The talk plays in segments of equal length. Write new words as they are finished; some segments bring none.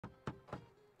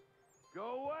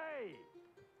Go away!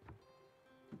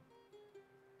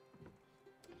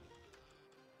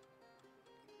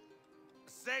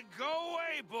 Said go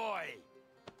away, boy!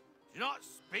 Do you not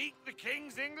speak the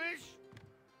King's English?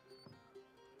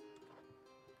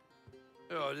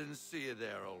 Oh, I didn't see you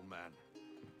there, old man.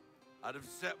 I'd have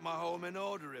set my home in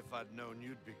order if I'd known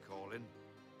you'd be calling.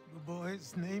 The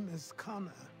boy's name is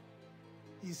Connor.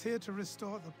 He's here to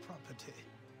restore the property.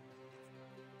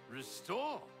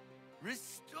 Restore?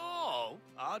 Restore?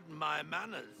 Pardon my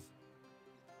manners.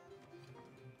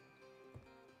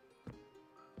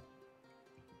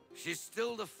 She's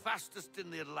still the fastest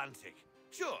in the Atlantic.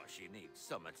 Sure, she needs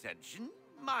some attention.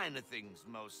 Minor things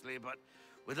mostly, but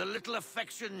with a little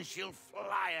affection, she'll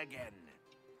fly again.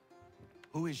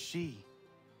 Who is she?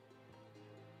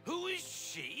 Who is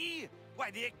she?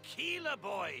 Why, the Aquila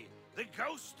boy, the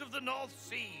ghost of the North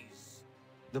Seas.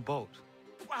 The boat.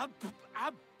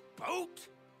 A boat?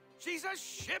 She's a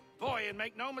ship, boy, and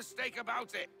make no mistake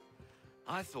about it.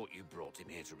 I thought you brought him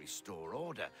here to restore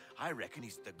order. I reckon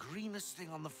he's the greenest thing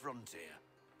on the frontier.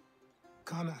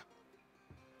 Connor,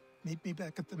 meet me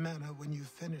back at the manor when you've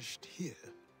finished here.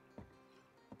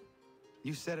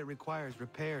 You said it requires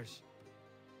repairs.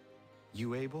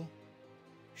 You able?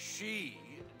 She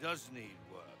does need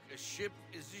work. A ship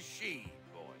is a she,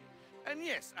 boy. And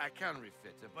yes, I can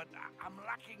refit her, but I'm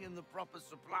lacking in the proper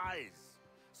supplies.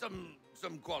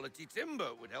 Some quality timber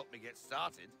would help me get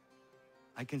started.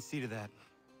 I can see to that.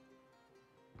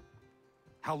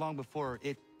 How long before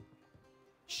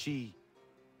she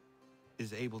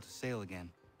is able to sail again?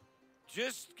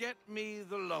 Just get me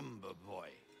the lumber, boy.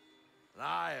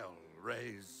 I'll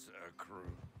raise a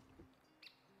crew.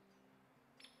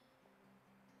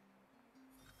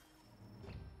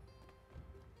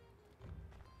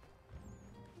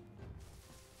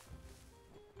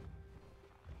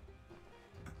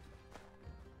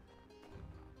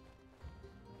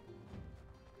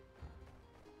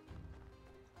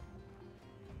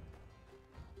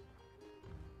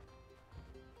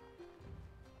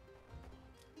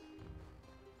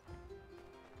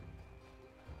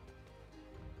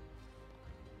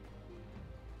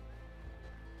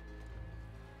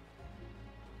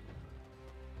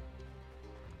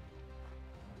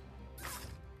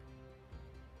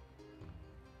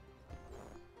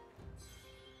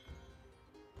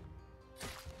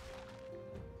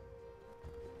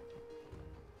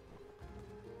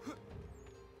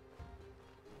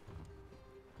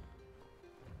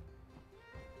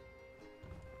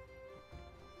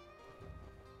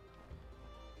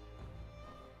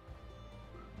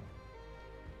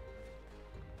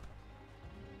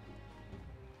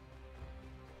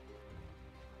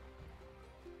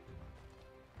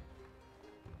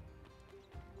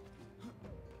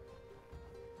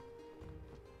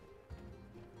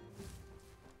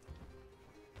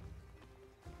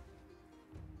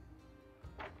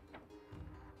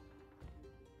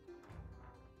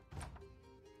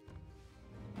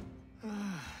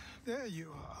 There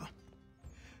you are.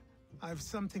 I've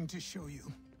something to show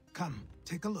you. Come,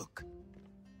 take a look.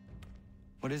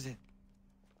 What is it?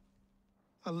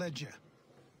 A ledger.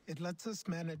 It lets us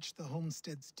manage the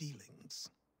homestead's dealings.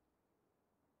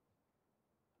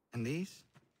 And these?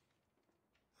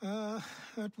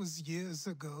 That was years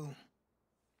ago.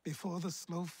 Before the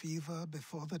slow fever,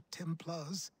 before the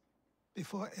Templars,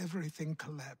 before everything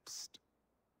collapsed.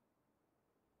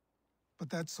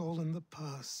 But that's all in the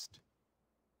past.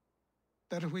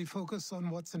 Better we focus on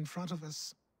what's in front of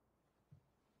us.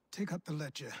 Take up the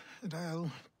ledger, and I'll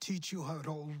teach you how it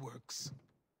all works.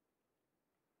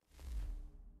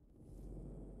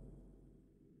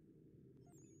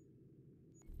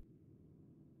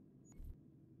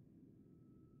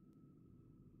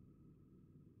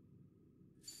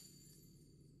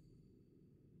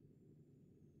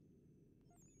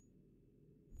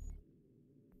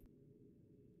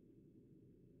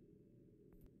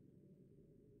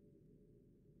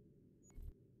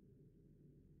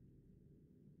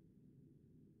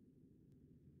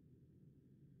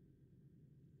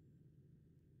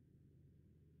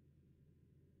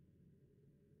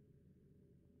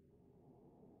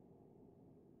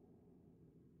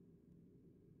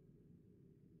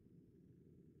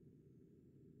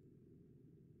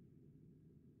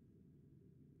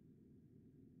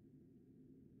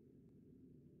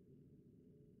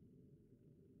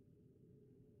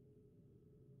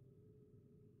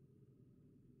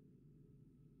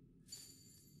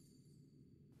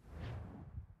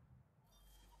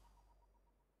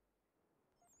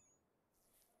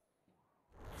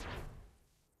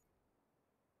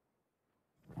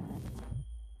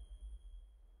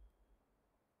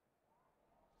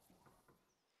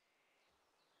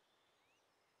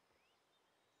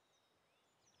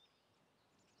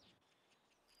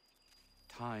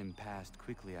 Time passed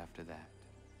quickly after that.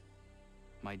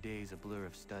 My days a blur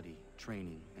of study,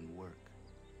 training, and work.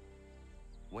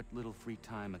 What little free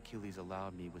time Achilles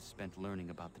allowed me was spent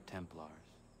learning about the Templars,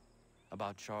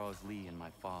 about Charles Lee and my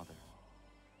father.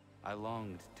 I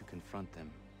longed to confront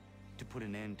them, to put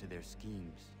an end to their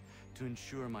schemes, to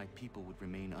ensure my people would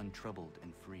remain untroubled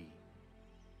and free.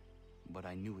 But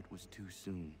I knew it was too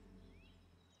soon,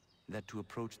 that to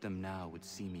approach them now would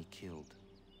see me killed.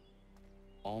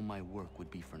 All my work would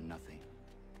be for nothing.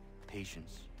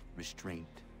 Patience,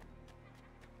 restraint.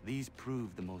 These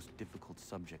proved the most difficult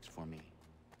subjects for me.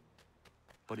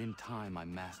 But in time, I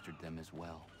mastered them as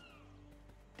well.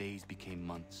 Days became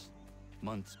months,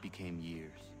 months became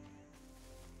years.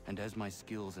 And as my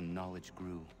skills and knowledge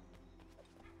grew,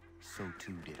 so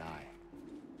too did I.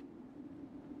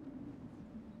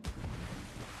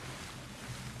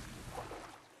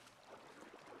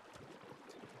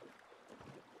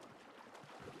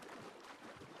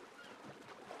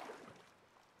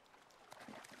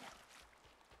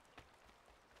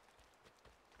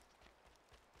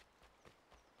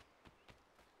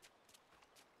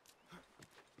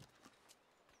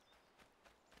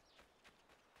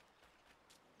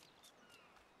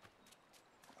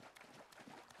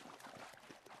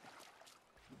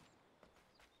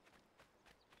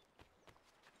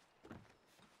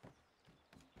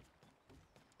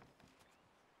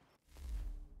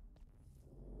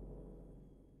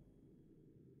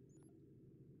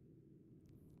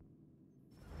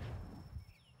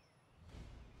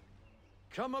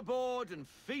 Come aboard and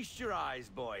feast your eyes,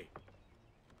 boy.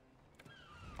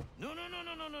 No,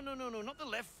 not the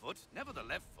left foot. Never the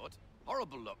left foot.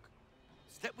 Horrible look.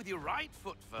 Step with your right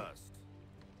foot first.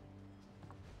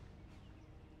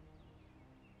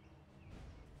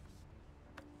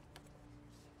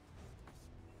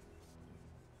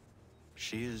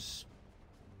 She is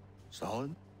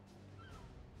solid?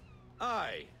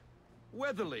 Aye.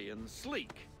 Weatherly and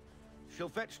sleek. She'll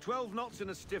fetch 12 knots in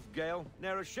a stiff gale,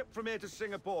 ne'er a ship from here to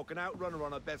Singapore can outrun her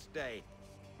on her best day.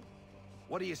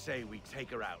 What do you say we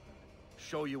take her out and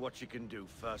show you what she can do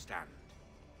firsthand?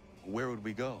 Where would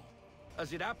we go?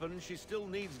 As it happens, she still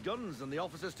needs guns and the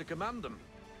officers to command them.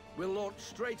 We'll launch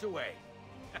straight away.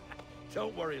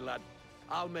 Don't worry, lad.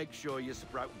 I'll make sure you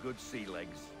sprout good sea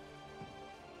legs.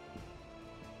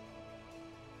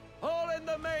 Haul in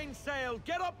the mainsail!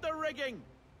 Get up the rigging!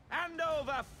 Hand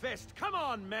over fist! Come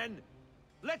on, men!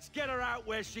 Let's get her out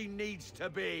where she needs to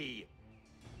be!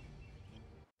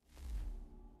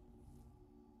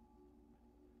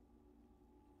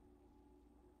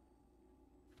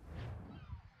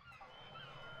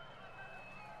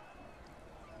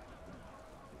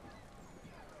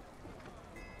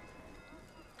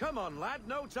 Come on, lad.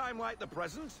 No time like the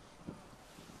present.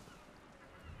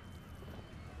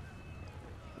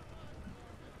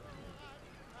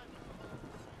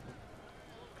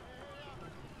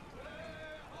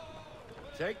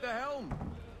 Take the helm.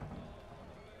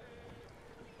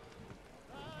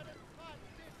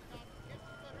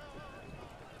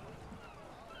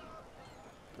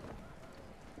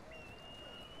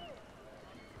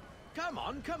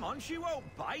 Come on, she won't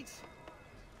bite.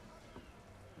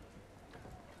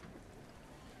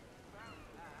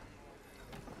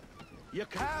 You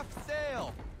half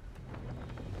sail.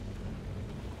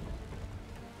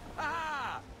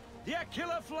 Ah! The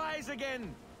killer flies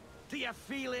again. Do you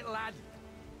feel it, lad?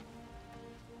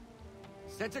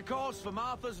 Set a course for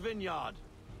Martha's Vineyard.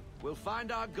 We'll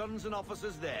find our guns and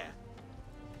officers there.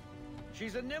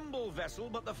 She's a nimble vessel,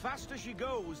 but the faster she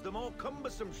goes, the more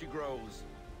cumbersome she grows.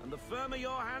 And the firmer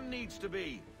your hand needs to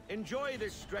be. Enjoy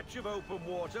this stretch of open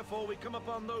water before we come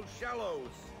upon those shallows.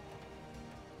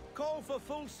 Call for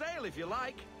full sail if you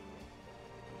like.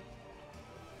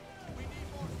 We need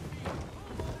more speed.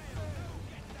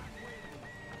 Get that wind.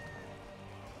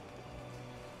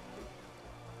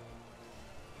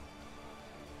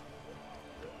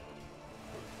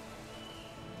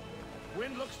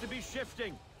 Wind looks to be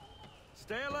shifting.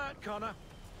 Stay alert, Connor.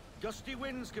 Gusty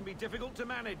winds can be difficult to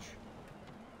manage.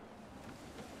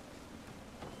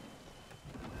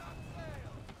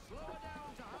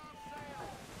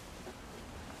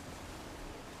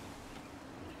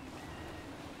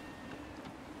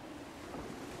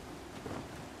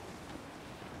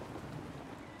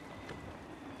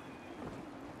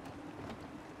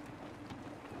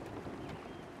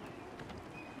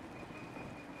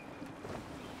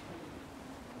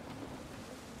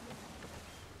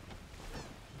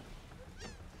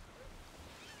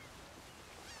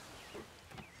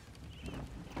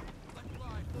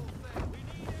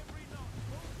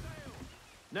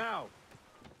 Now,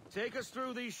 take us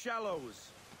through these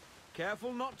shallows.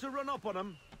 Careful not to run up on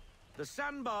them. The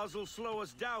sandbars will slow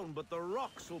us down, but the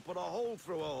rocks will put a hole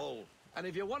through a hull. And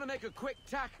if you want to make a quick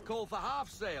tack, call for half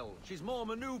sail. She's more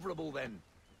maneuverable then.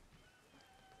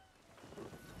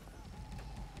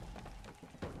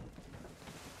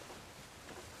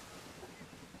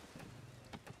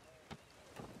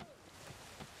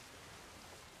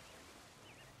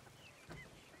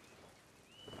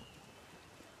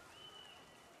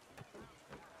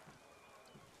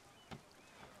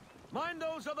 Mind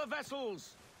those other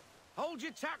vessels! Hold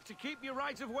your tack to keep your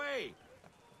right of way!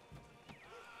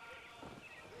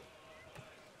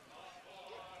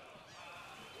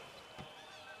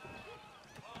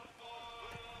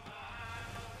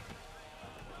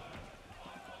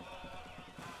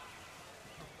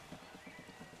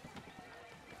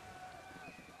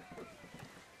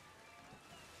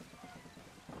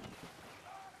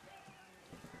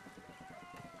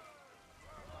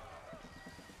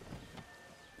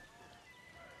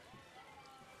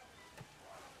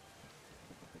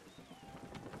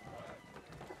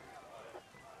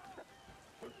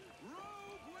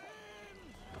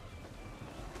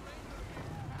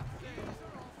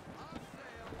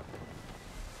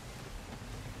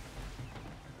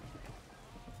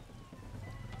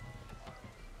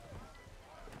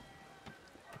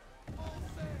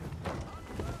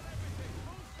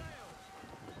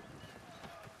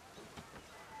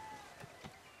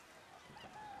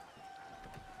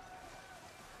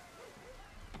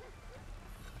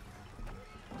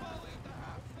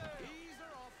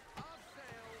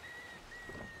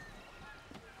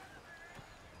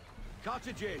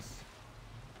 Cottages!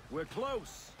 We're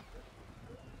close!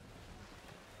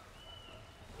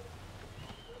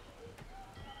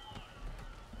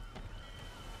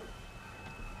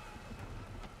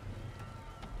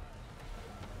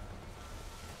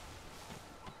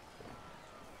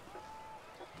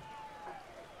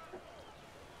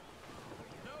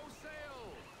 No sail!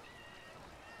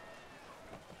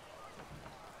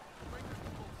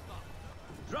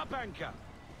 Drop anchor!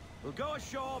 We'll go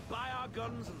ashore, buy our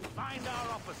guns, and find our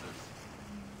officers.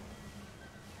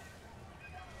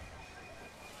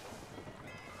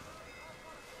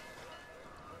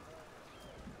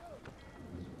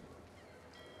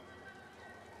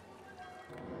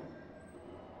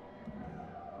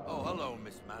 Oh, hello,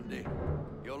 Miss Mandy.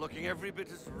 You're looking every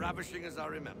bit as ravishing as I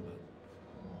remember.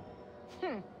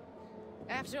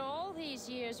 After all these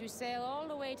years, you sail all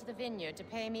the way to the vineyard to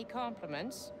pay me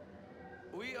compliments?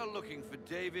 We are looking for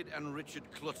David and Richard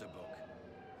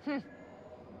Clutterbuck.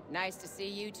 Nice to see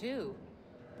you, too.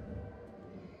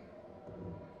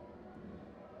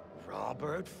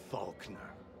 Robert Faulkner.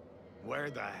 Where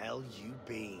the hell you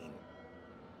been?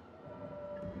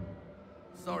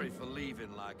 Sorry for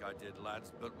leaving like I did,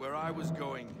 lads, but where I was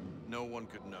going, no one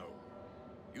could know.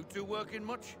 You two working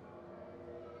much?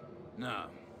 No.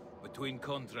 Between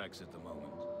contracts at the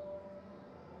moment.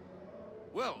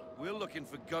 Well, we're looking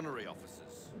for gunnery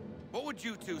officers. What would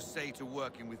you two say to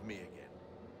working with me again?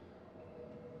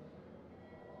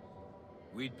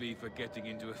 We'd be for getting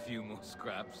into a few more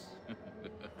scraps.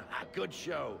 Good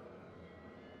show.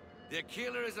 The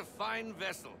Aquila is a fine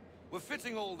vessel. We're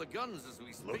fitting all the guns as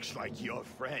we speak. Looks like your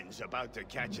friend's about to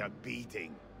catch a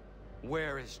beating.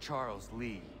 Where is Charles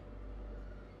Lee?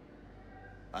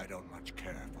 I don't much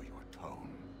care for your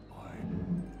tone, boy.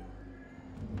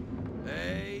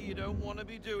 Hey, you don't want to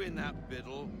be doing that,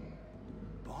 Biddle.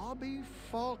 Bobby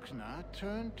Faulkner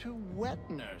turned to wet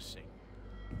nursing.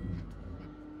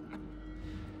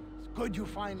 It's good you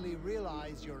finally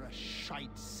realize you're a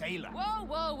shite sailor. Whoa,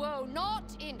 whoa, whoa,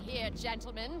 not in here,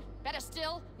 gentlemen. Better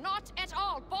still, not at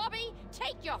all. Bobby,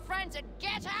 take your friends and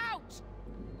get out!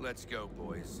 Let's go,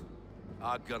 boys.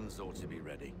 Our guns ought to be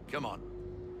ready. Come on.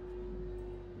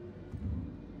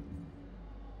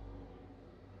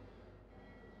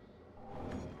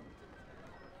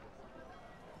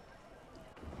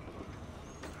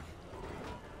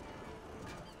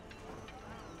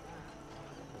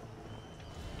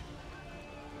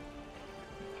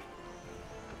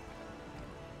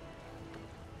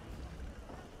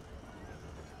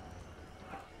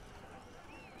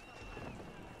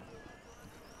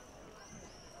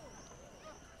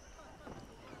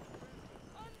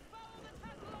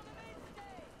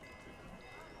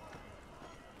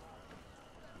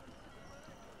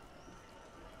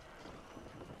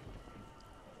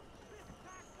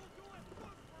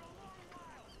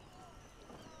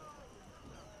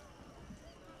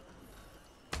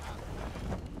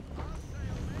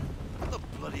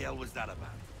 What the hell was that about?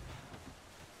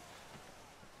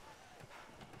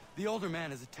 The older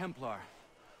man is a Templar.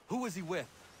 Who was he with?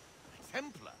 A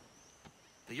Templar?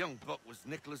 The young buck was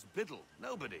Nicholas Biddle.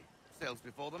 Nobody. Sails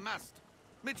before the mast.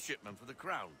 Midshipman for the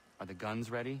Crown. Are the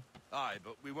guns ready? Aye,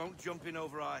 but we won't jump in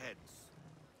over our heads.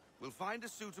 We'll find a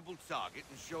suitable target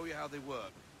and show you how they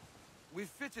work. We've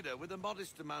fitted her with a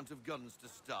modest amount of guns to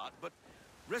start, but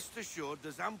rest assured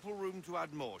there's ample room to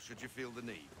add more should you feel the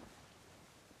need.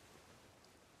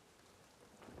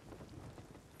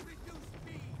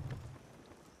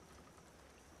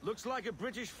 Looks like a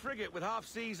British frigate with half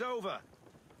seas over.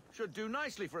 Should do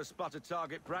nicely for a spotted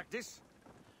target practice.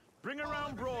 Bring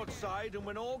around broadside, and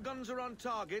when all guns are on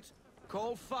target,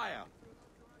 call fire.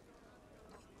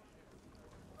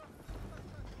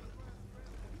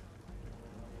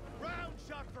 Round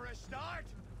shot for a start!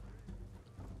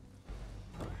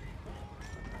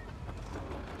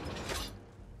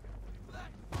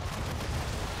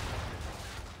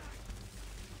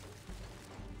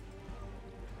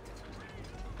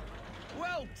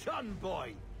 Well done,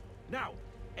 boy! Now,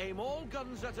 aim all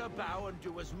guns at her bow and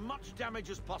do as much damage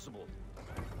as possible.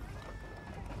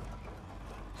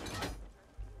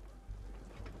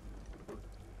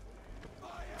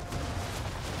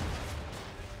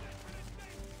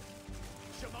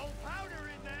 Some old powder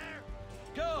in there!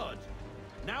 Good!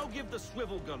 Now give the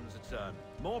swivel guns a turn.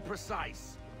 More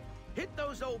precise. Hit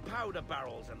those old powder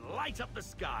barrels and light up the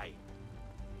sky.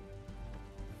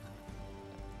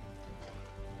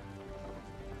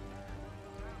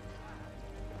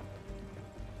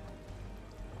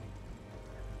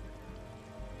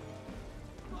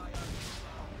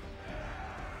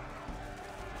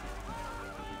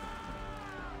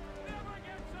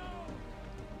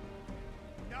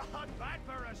 Not bad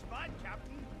for a spot,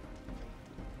 Captain.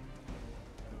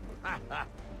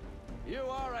 You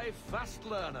are a fast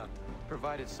learner.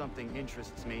 Provided something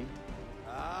interests me.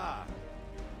 Ah,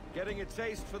 getting a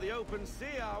taste for the open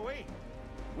sea, are we?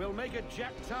 We'll make a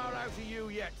jack tar out of you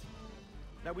yet.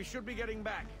 Now we should be getting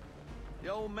back. The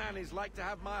old man is like to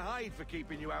have my hide for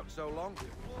keeping you out so long.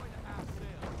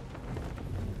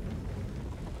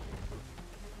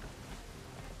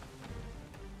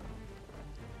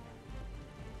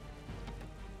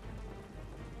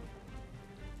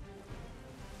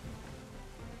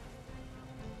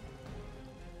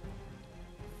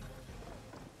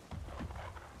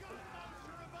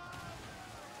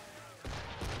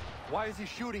 Why is he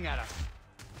shooting at us?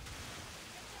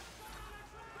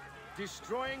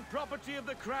 Destroying property of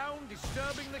the crown,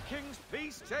 disturbing the king's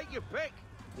peace, take your pick.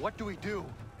 What do we do?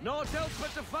 Naught else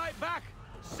but to fight back.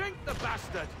 Sink the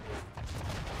bastard!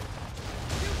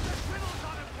 Use the swivels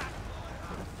on him, Captain!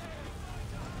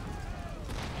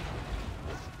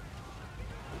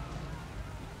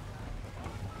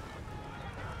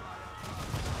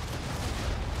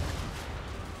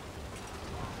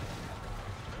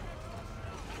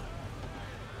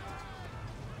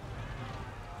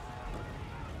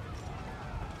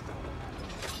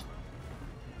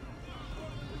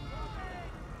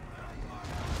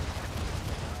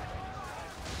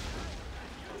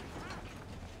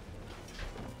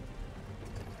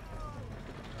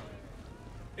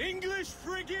 English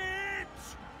frigate!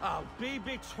 I'll be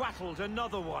betwattled,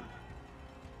 another one.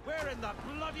 Where in the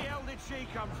bloody hell did she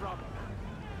come from?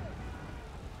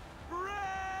 Brace!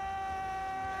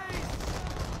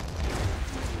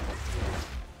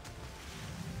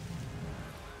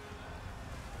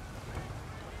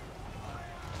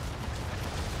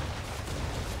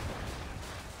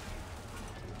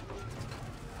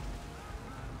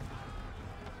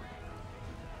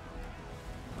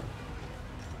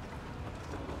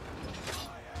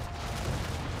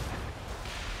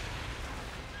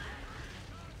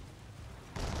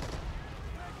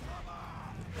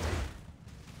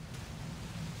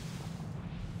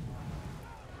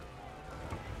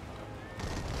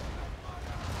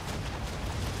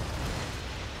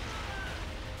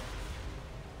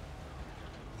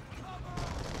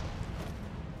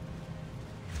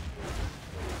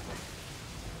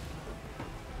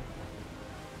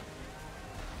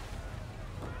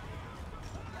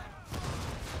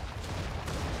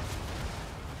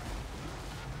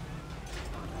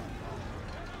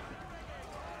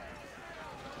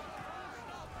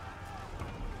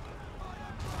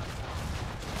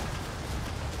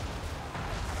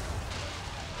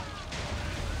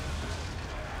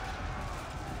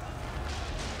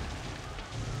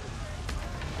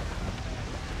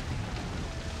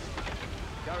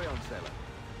 Carry on, sailor.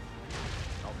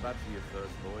 Not bad for your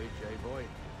first voyage, eh, boy?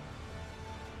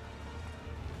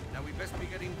 Now we best be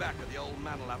getting back, or the old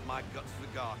man will have my guts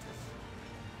for garters.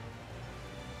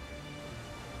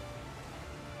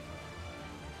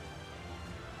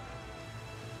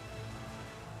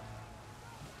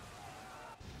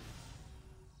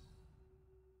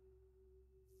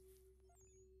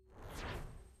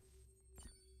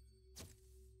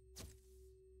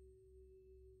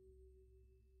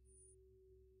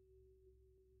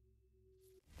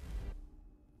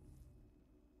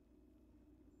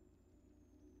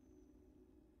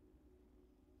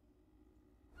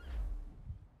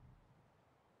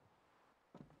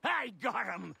 I got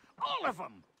 'em! All of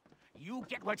 'em! You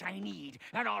get what I need,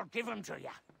 and I'll give 'em to you.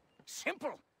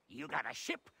 Simple. You got a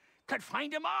ship, could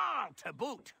find 'em all to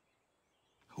boot.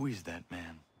 Who is that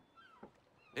man?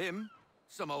 Him?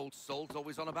 Some old salt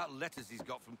always on about letters he's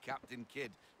got from Captain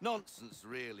Kidd. Nonsense,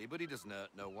 really, but he doesn't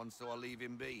hurt no one, so I'll leave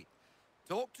him be.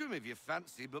 Talk to him if you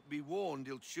fancy, but be warned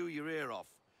he'll chew your ear off.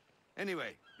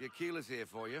 Anyway, your keeler's here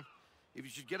for you. If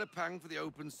you should get a pang for the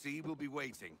open sea, we'll be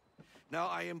waiting. Now,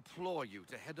 I implore you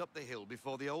to head up the hill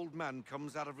before the old man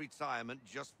comes out of retirement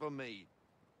just for me.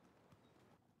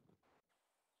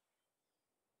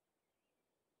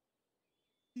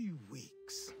 3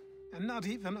 weeks, and not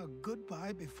even a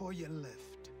goodbye before you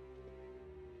left.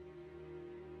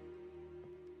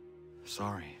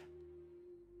 Sorry.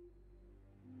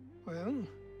 Well,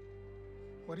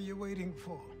 what are you waiting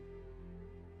for?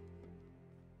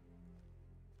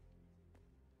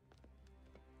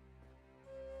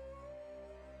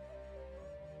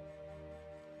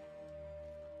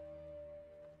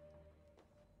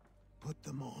 Put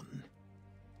them on.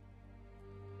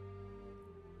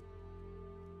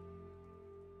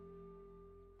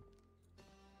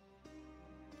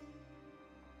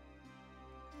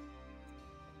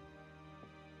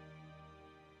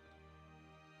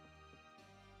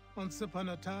 Once upon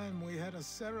a time, we had a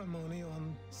ceremony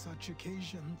on such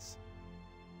occasions.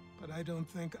 But I don't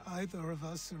think either of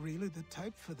us are really the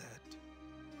type for that.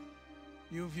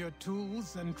 You've your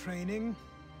tools and training,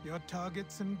 your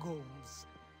targets and goals.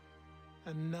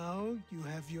 And now you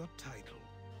have your title.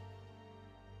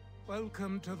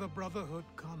 Welcome to the Brotherhood,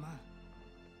 Connor.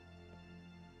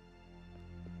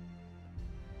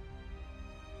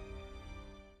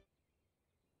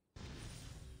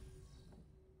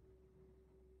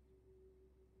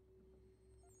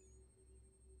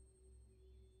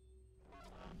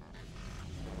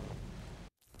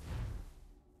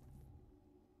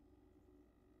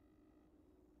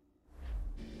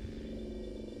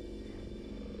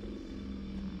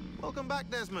 Welcome back,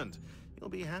 Desmond. You'll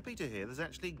be happy to hear there's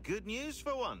actually good news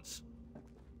for once.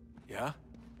 Yeah?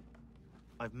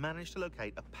 I've managed to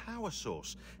locate a power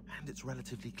source, and it's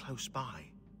relatively close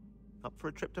by. Up for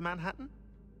a trip to Manhattan?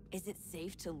 Is it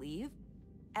safe to leave?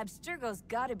 Abstergo's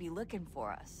gotta be looking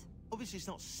for us. Obviously it's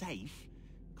not safe.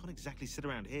 Can't exactly sit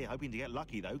around here hoping to get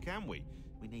lucky, though, can we?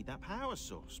 We need that power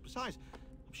source. Besides,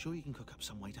 I'm sure you can cook up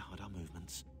some way to hide our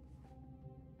movements.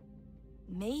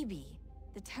 Maybe.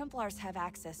 The Templars have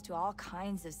access to all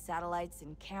kinds of satellites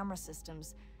and camera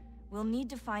systems. We'll need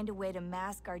to find a way to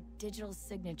mask our digital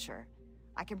signature.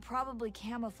 I can probably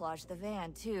camouflage the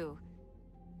van, too.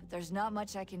 But there's not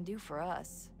much I can do for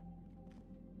us.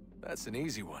 That's an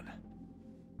easy one.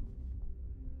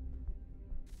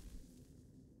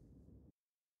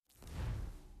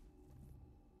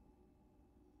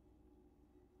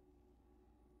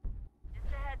 Just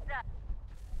a heads up.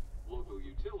 Local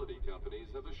utility companies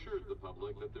have assured the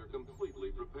public that they're completely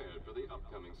prepared for the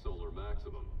upcoming solar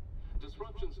maximum.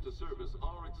 Disruptions to service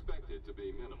are expected to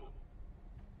be minimal.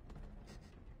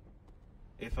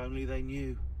 If only they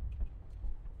knew.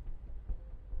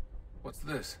 What's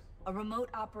this? A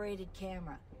remote-operated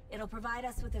camera. It'll provide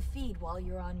us with a feed while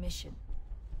you're on mission.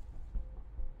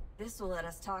 This will let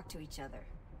us talk to each other.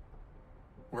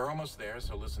 We're almost there,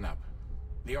 so listen up.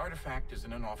 The artifact is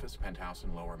in an office penthouse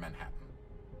in Lower Manhattan.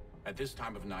 At this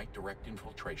time of night, direct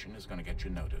infiltration is going to get you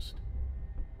noticed.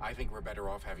 I think we're better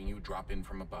off having you drop in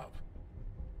from above.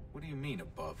 What do you mean,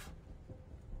 above?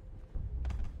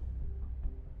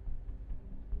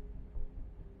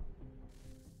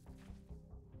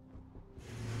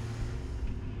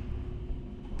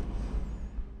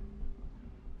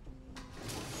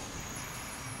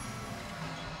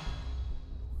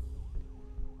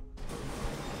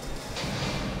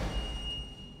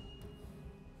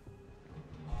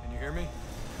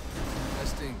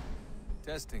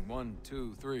 Testing, 1,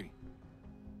 2, 3.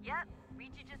 Yep,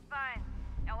 read you just fine.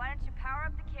 Now why don't you power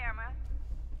up the camera?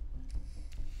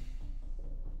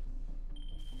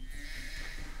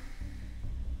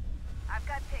 I've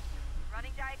got pictures.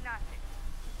 Running diagnostics.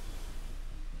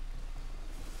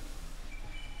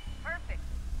 Perfect.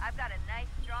 I've got a nice,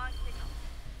 strong signal.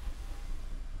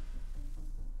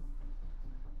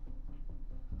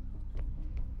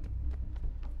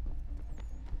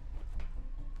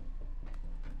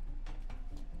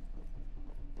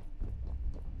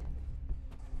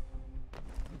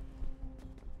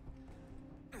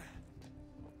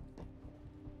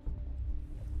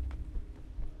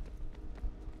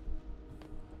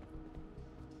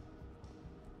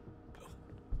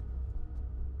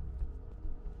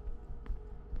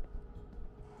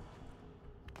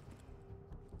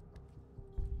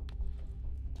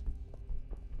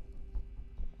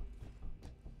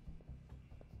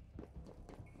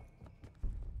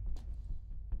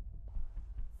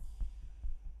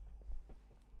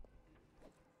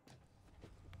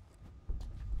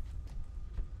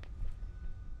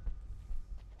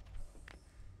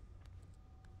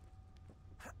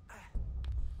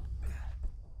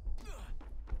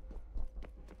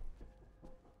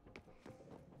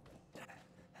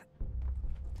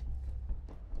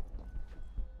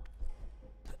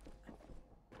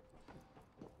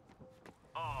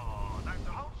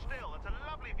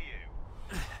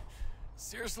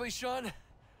 Seriously, Sean?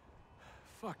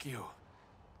 Fuck you.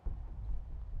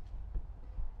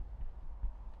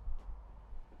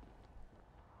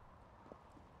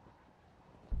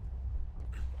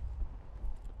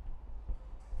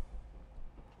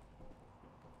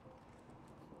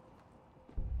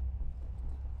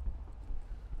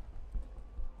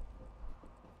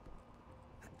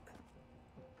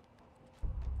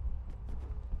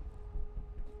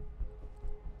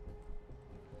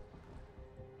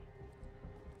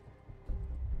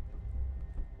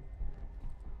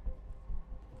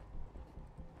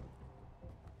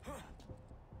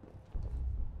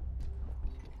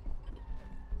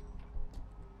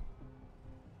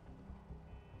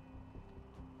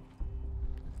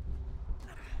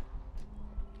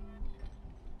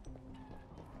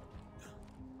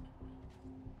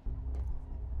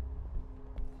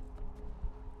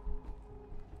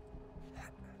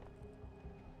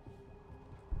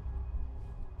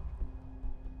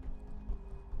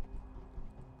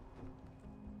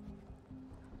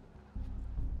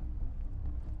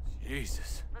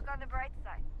 Jesus. Look on the bright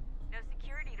side. No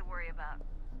security to worry about.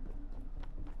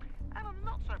 And on the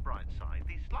not so bright side,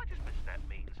 the slightest misstep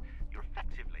means you're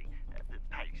effectively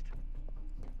paced.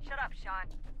 Shut up, Sean.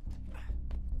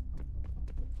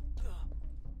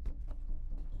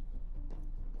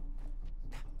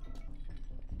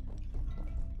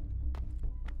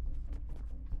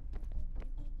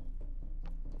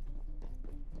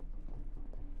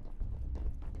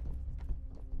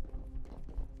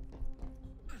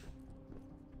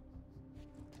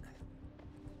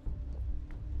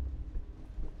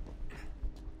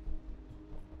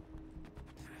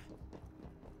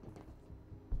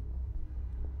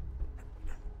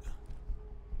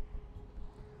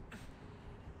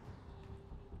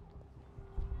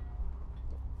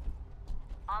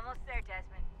 Almost there,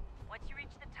 Desmond. Once you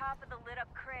reach the top of the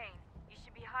lit-up crane, you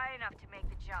should be high enough to make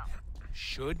the jump.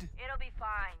 Should? It'll be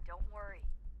fine, don't worry.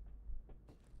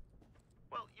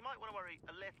 Well, you might want to worry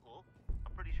a little.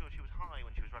 I'm pretty sure she was high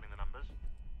when she was running the numbers.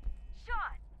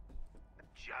 Sean! A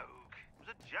joke. It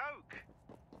was a joke.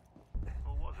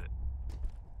 Or was it?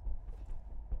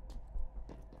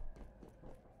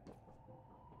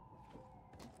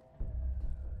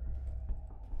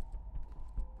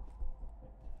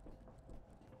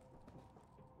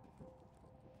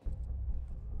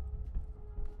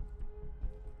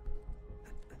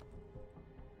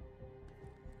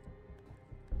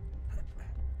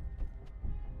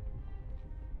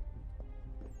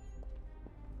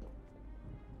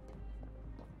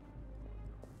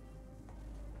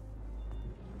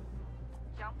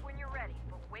 Jump when you're ready,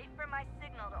 but wait for my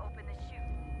signal to open the chute.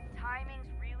 Timing's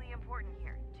really important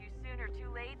here. Too soon or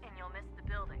too late, and you'll miss the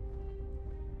building.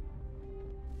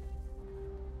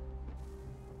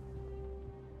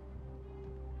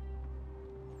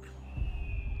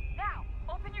 Now!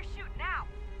 Open your chute, now!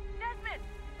 Desmond!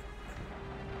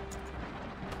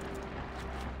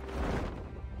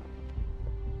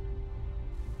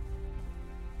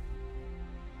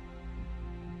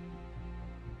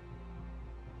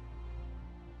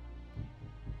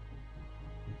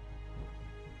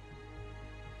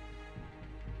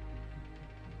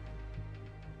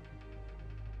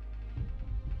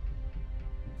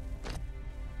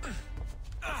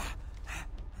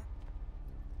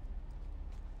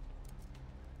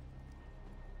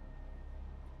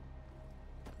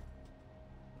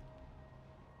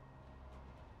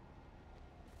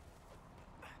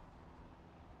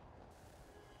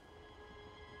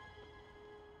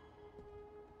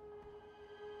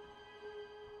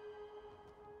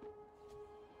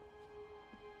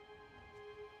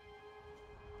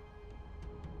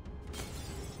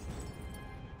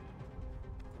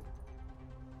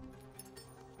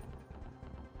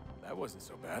 That wasn't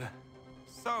so bad.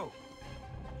 So,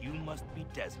 you must be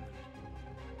Desmond.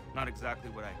 Not exactly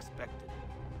what I expected,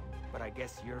 but I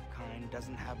guess your kind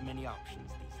doesn't have many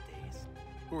options these days.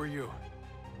 Who are you?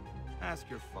 Ask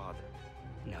your father.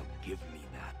 Now give me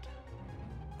that.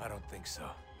 I don't think so.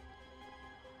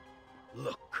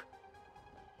 Look,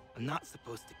 I'm not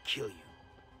supposed to kill you,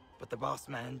 but the boss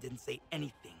man didn't say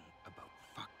anything about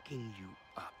fucking you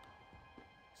up.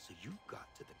 So you've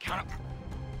got to the count of...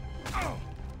 Oh!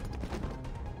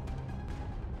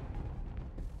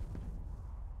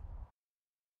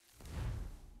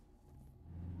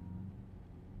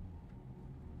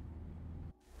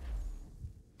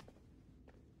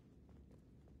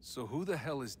 So who the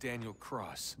hell is Daniel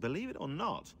Cross? Believe it or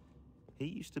not, he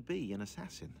used to be an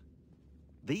assassin.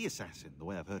 The assassin, the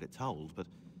way I've heard it told, but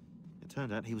it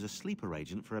turned out he was a sleeper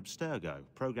agent for Abstergo,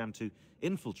 programmed to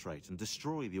infiltrate and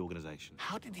destroy the organization.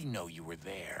 How did he know you were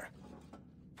there?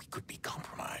 We could be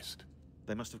compromised.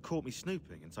 They must have caught me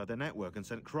snooping inside their network and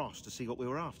sent Cross to see what we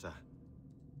were after.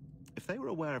 If they were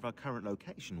aware of our current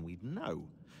location, we'd know.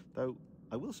 Though,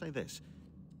 I will say this.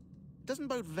 It doesn't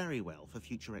bode very well for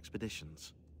future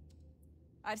expeditions.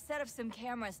 I've set up some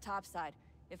cameras topside.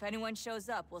 If anyone shows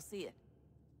up, we'll see it.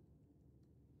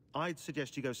 I'd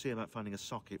suggest you go see about finding a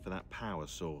socket for that power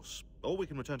source. Or we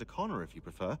can return to Connor if you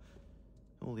prefer.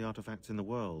 All the artifacts in the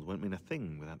world won't mean a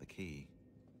thing without the key.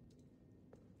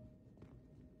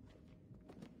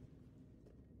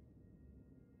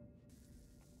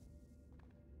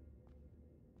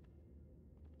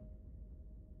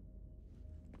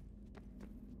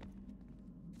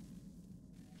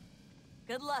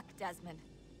 Good luck, Desmond.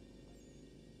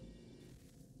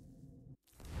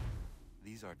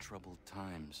 These are troubled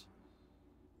times.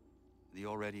 The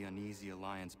already uneasy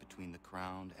alliance between the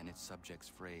Crown and its subjects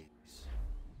frays.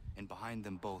 And behind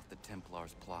them both the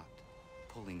Templars plot,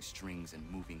 pulling strings and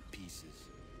moving pieces.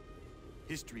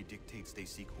 History dictates they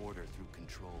seek order through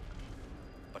control.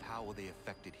 But how will they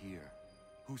affect it here?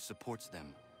 Who supports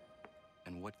them?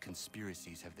 And what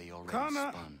conspiracies have they already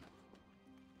spun?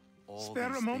 All Spare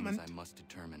these a moment. things I must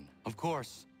determine. Of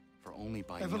course, for only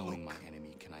by Have a knowing look. my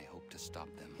enemy can I hope to stop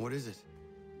them. What is it?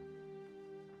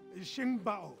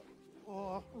 Xingbao,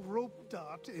 or rope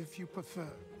dart if you prefer.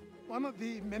 One of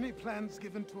the many plans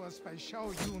given to us by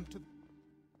Xiao Yun to...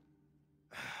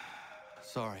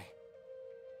 Sorry.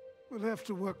 We'll have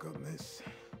to work on this.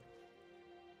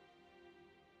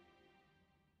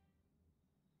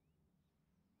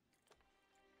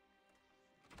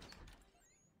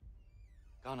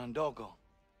 Ganondogo,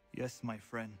 Yes, my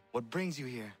friend. what brings you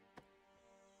here?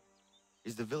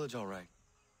 Is the village all right?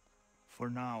 For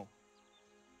now.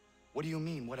 What do you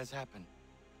mean? What has happened?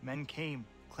 Men came,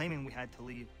 claiming we had to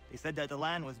leave. They said that the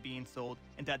land was being sold,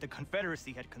 and that the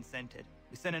Confederacy had consented.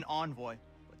 We sent an envoy,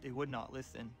 but they would not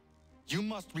listen. You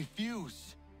must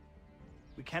refuse!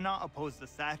 We cannot oppose the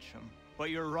Sachem, but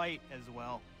you're right as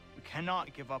well. We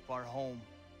cannot give up our home.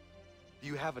 Do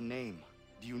you have a name?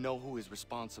 Do you know who is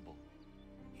responsible?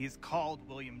 He's called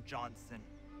William Johnson.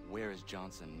 Where is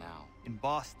Johnson now? In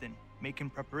Boston,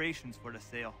 making preparations for the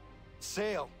sale.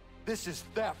 Sale! This is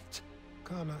theft!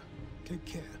 Connor, take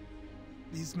care.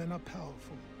 These men are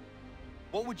powerful.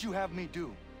 What would you have me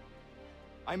do?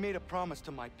 I made a promise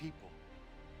to my people.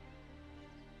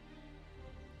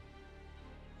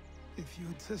 If you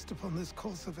insist upon this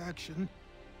course of action,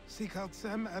 seek out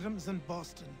Sam Adams in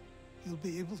Boston. He'll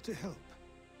be able to help.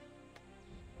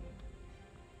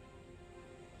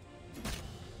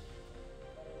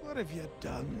 What have you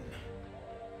done?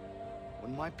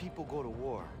 When my people go to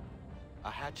war, a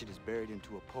hatchet is buried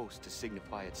into a post to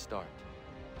signify its start.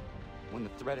 When the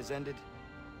threat is ended,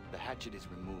 the hatchet is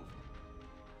removed.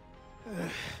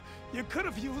 You could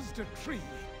have used a tree.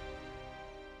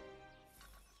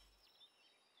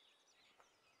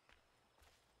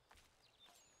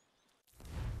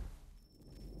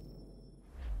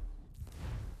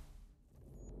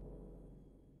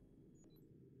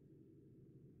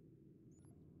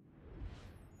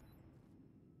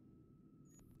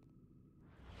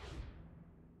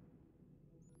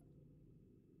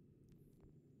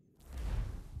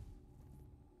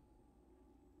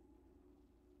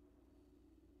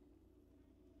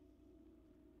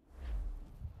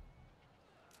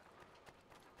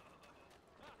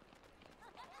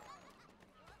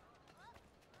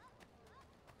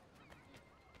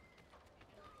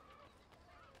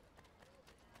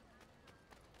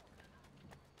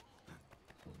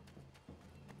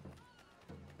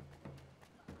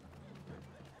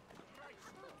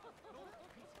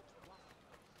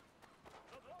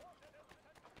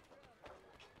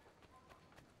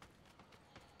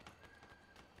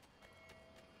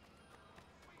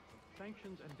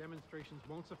 Sanctions and demonstrations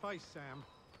won't suffice, Sam.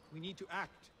 We need to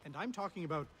act, and I'm talking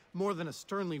about more than a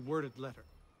sternly worded letter.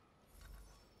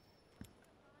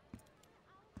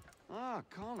 Ah,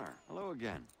 Connor. Hello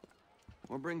again.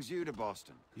 What brings you to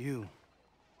Boston? You.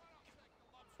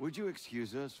 Would you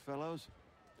excuse us, fellows?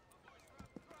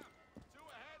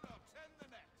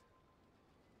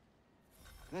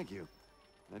 Thank you.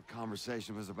 That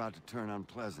conversation was about to turn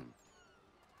unpleasant.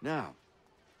 Now,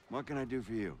 what can I do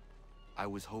for you? I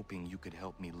was hoping you could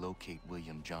help me locate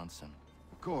William Johnson.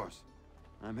 Of course.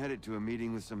 I'm headed to a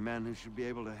meeting with some men who should be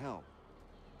able to help.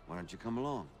 Why don't you come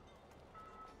along?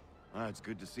 Ah, it's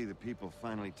good to see the people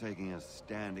finally taking a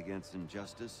stand against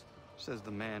injustice. Says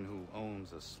the man who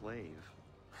owns a slave.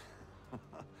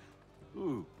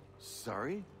 Ooh,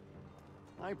 sorry?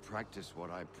 I practice what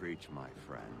I preach, my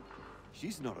friend.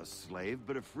 She's not a slave,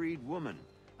 but a freed woman.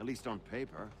 At least on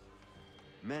paper.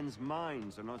 Men's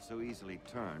minds are not so easily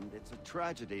turned. It's a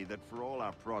tragedy that for all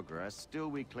our progress, still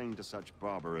we cling to such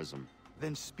barbarism.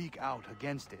 Then speak out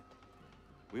against it.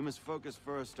 We must focus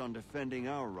first on defending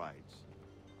our rights.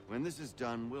 When this is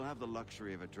done, we'll have the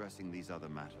luxury of addressing these other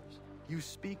matters. You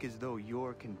speak as though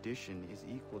your condition is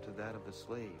equal to that of the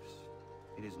slaves.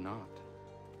 It is not.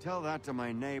 Tell that to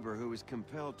my neighbor who was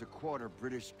compelled to quarter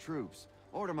British troops,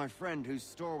 or to my friend whose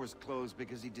store was closed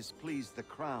because he displeased the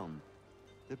crown.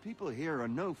 The people here are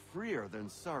no freer than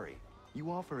Surrey.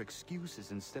 You offer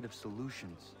excuses instead of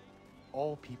solutions.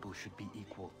 All people should be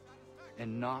equal,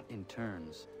 and not in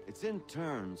turns. It's in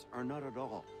turns, or not at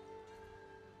all.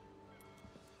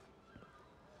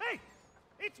 Hey!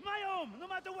 It's my home, no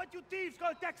matter what you thieves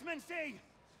called taxmen say!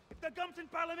 If the gumps in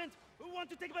Parliament who want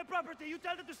to take my property, you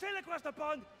tell them to sail across the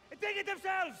pond and take it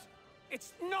themselves!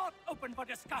 It's not open for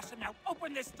discussion now.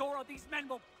 Open this door or these men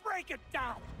will break it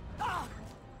down! Ah!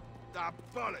 Ah,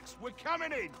 bollocks! We're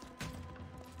coming in!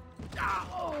 Ah!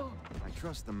 Oh. I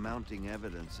trust the mounting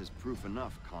evidence is proof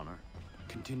enough, Connor.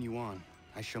 Continue on.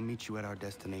 I shall meet you at our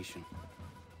destination.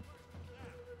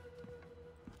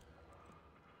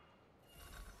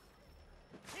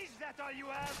 Is that all you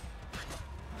have?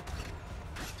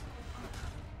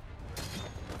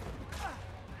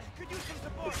 Could use some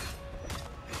support!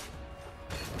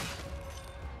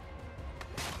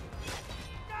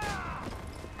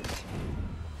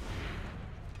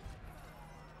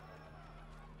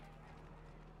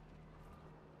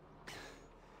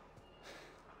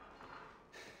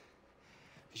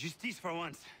 Justice for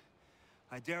once.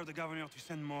 I dare the governor to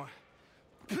send more.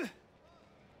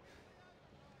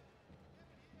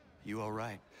 You all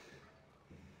right?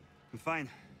 I'm fine.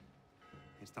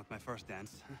 It's not my first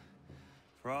dance.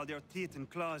 For all their teeth and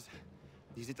claws,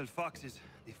 these little foxes,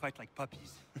 they fight like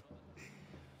puppies.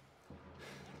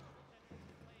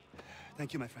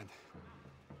 Thank you, my friend.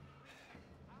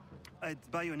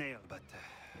 I'd buy you an ale, but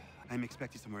I'm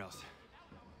expected somewhere else.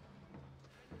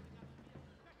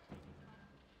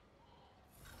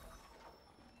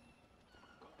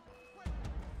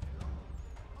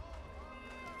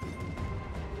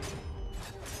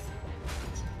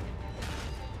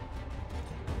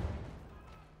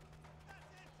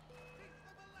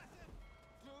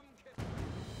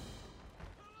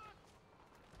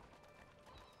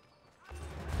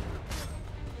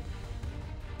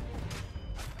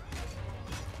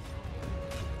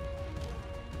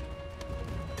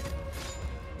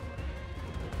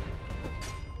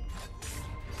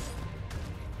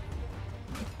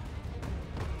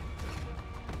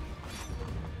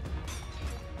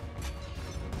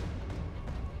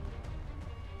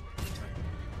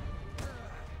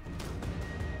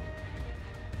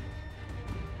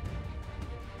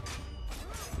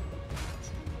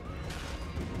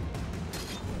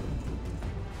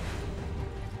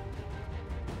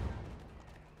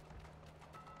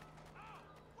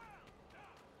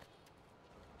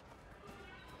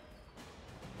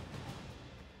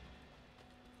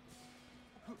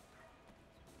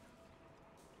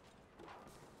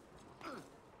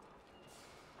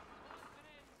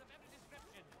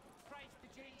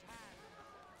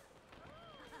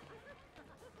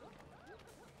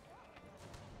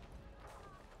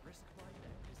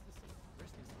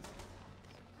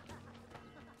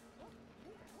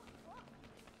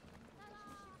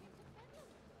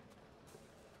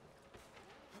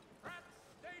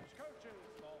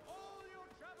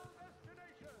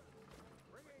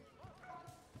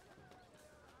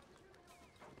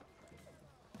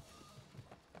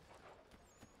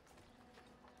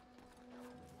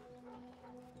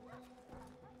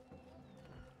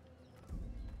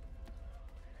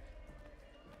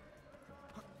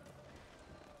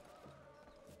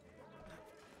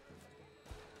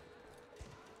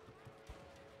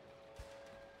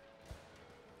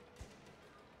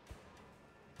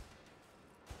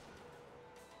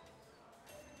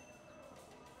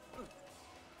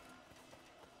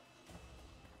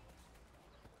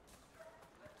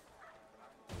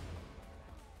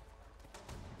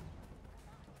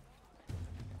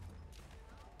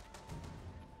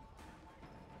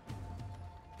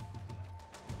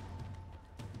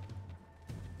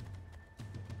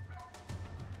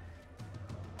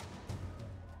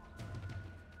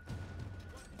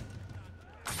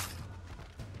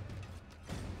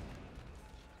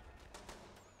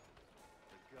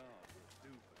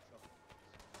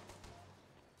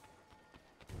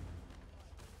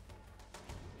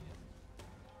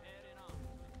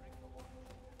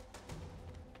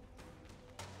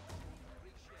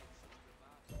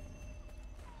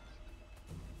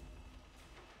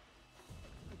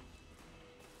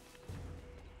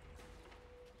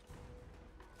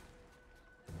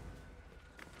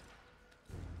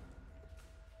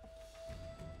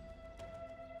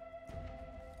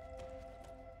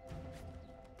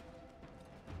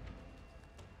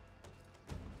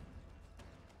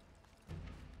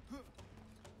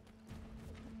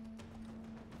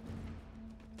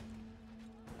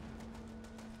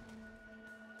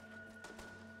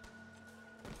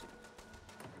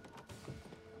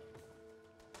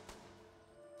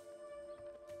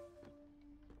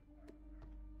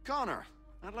 Connor,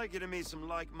 I'd like you to meet some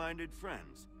like-minded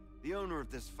friends. The owner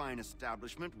of this fine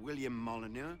establishment, William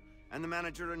Molyneux, and the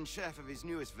manager and chef of his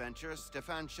newest venture,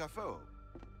 Stéphane Chaffeau.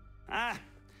 Ah,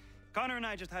 Connor and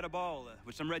I just had a ball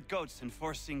with some red coats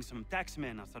enforcing some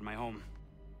taxmen outside my home.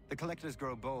 The collectors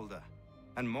grow bolder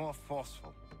and more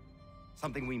forceful.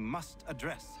 Something we must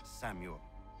address, Samuel.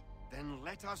 Then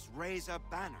let us raise a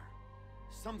banner.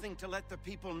 Something to let the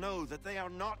people know that they are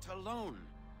not alone.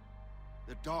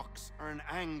 The docks are an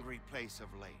angry place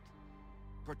of late.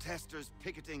 Protesters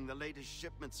picketing the latest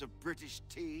shipments of British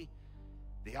tea.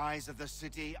 The eyes of the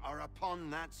city are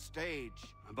upon that stage.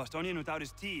 A Bostonian without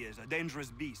his tea is a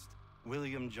dangerous beast.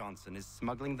 William Johnson is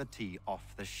smuggling the tea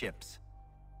off the ships.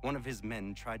 One of his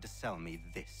men tried to sell me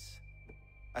this.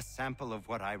 A sample of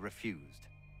what I refused.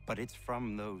 But it's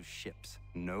from those ships.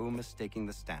 No mistaking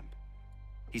the stamp.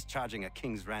 He's charging a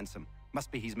king's ransom.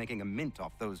 Must be he's making a mint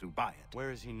off those who buy it.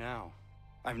 Where is he now?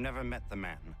 I've never met the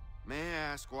man. May I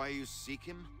ask why you seek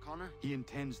him, Connor? He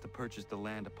intends to purchase the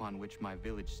land upon which my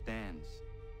village stands,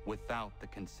 without the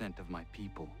consent of my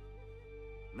people.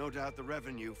 No doubt the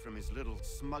revenue from his little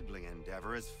smuggling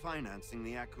endeavor is financing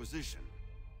the acquisition.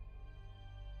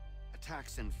 A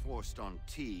tax enforced on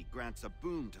tea grants a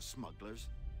boon to smugglers.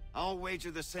 I'll wager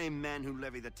the same men who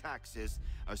levy the taxes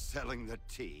are selling the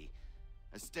tea.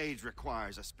 A stage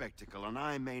requires a spectacle, and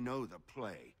I may know the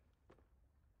play.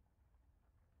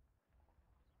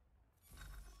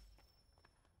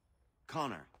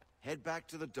 Connor, head back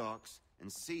to the docks and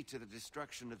see to the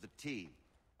destruction of the tea.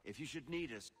 If you should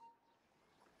need us...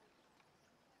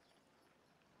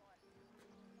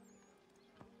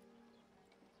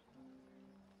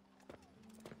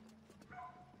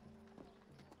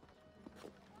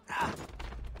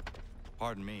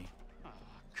 Pardon me. Oh,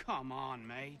 come on,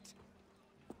 mate.